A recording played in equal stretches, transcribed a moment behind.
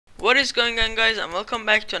What is going on, guys, and welcome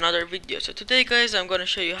back to another video. So today, guys, I'm gonna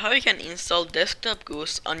show you how you can install desktop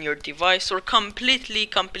Goose on your device for completely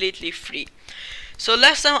free. So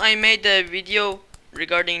last time I made a video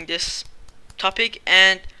regarding this topic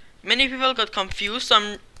and many people got confused,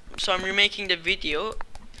 so I'm remaking the video.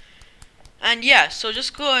 And yeah, so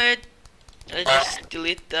just go ahead. Let's just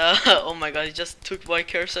delete the oh my god, it just took my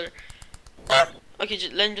cursor. Okay,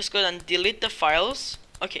 let me just go ahead and delete the files.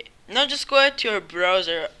 Okay, now just go ahead to your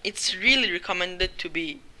browser. It's really recommended to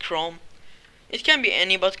be Chrome. It can be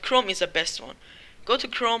any, but Chrome is the best one. Go to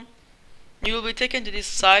Chrome. You will be taken to this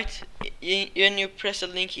site. When you press the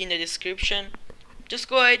link in the description, just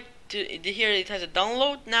go ahead to here. It has a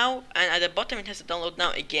download now, and at the bottom it has a download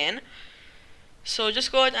now again. So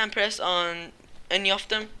just go ahead and press on any of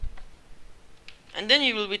them, and then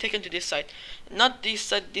you will be taken to this site. Not this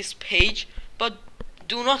site, this page, but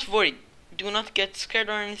do not worry. Do not get scared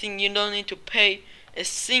or anything. You don't need to pay a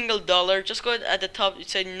single dollar. Just go at the top, it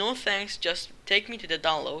says no thanks, just take me to the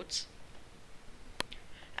downloads.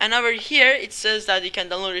 And over here it says that you can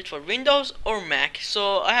download it for Windows or Mac.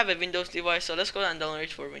 So I have a Windows device, so let's go and download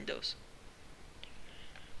it for Windows.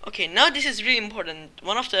 Okay, now this is really important.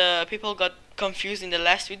 One of the people got confused in the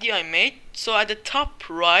last video I made. So at the top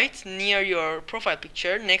right, near your profile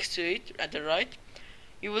picture, next to it at the right,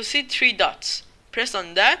 you will see 3 dots. Press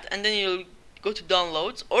on that and then you'll go to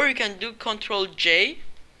downloads, or you can do Ctrl J.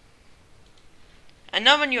 And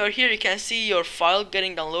now when you are here, you can see your file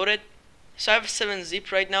getting downloaded. So I have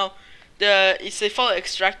 7-zip right now. It's a file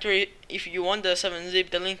extractor. If you want the 7-zip,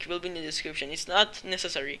 the link will be in the description. It's not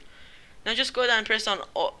necessary. Now just go ahead and press on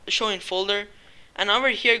show in folder, and over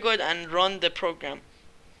here go ahead and run the program.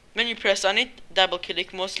 When you press on it, double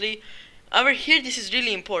click mostly. Over here, this is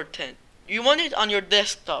really important. You want it on your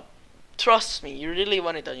desktop. Trust me, you really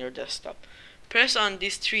want it on your desktop. Press on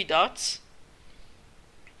these 3 dots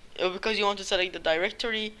because you want to select the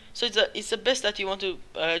directory. So it's the best that you want to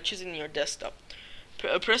choose in your desktop.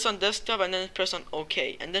 Press on desktop and then press on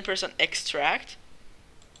OK, and then press on extract.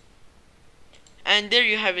 And there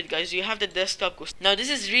you have it, guys. You have the desktop Goose. Now this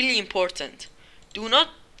is really important. Do not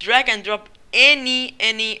drag and drop any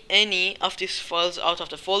of these files out of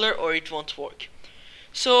the folder, or it won't work.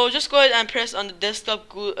 So just go ahead and press on the desktop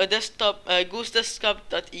Goose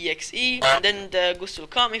desktop.exe, and then the Goose will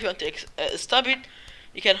come. If you want to stop it,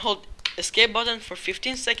 you can hold escape button for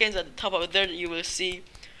 15 seconds. At the top of there you will see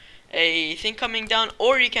a thing coming down,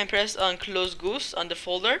 or you can press on close Goose on the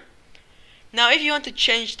folder. Now if you want to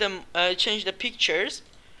change them, change the pictures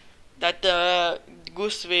that the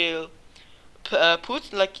Goose will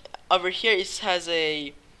put, like over here it has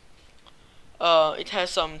a it has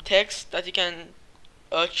some text that you can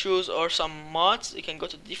choose, or some mods. You can go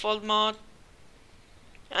to default mod,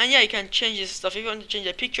 and yeah, you can change this stuff. If you want to change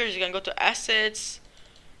the pictures, you can go to assets,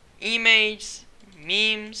 image,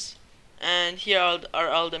 memes, and here are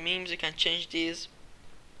all the memes. You can change these,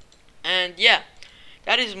 and yeah,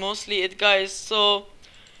 that is mostly it, guys. So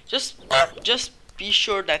just be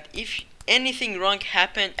sure that if anything wrong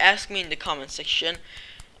happened, ask me in the comment section.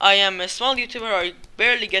 I am a small YouTuber. I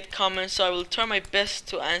barely get comments, so I will try my best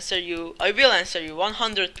to answer you. I will answer you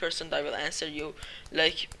 100%. I will answer you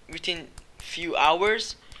like within few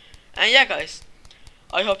hours. And yeah, guys,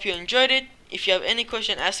 I hope you enjoyed it. If you have any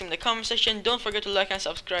question, ask me in the comment section. Don't forget to like and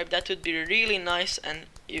subscribe. That would be really nice, and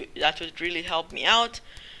that would really help me out.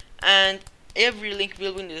 And every link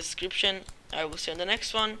will be in the description. I will see you in the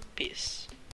next one. Peace.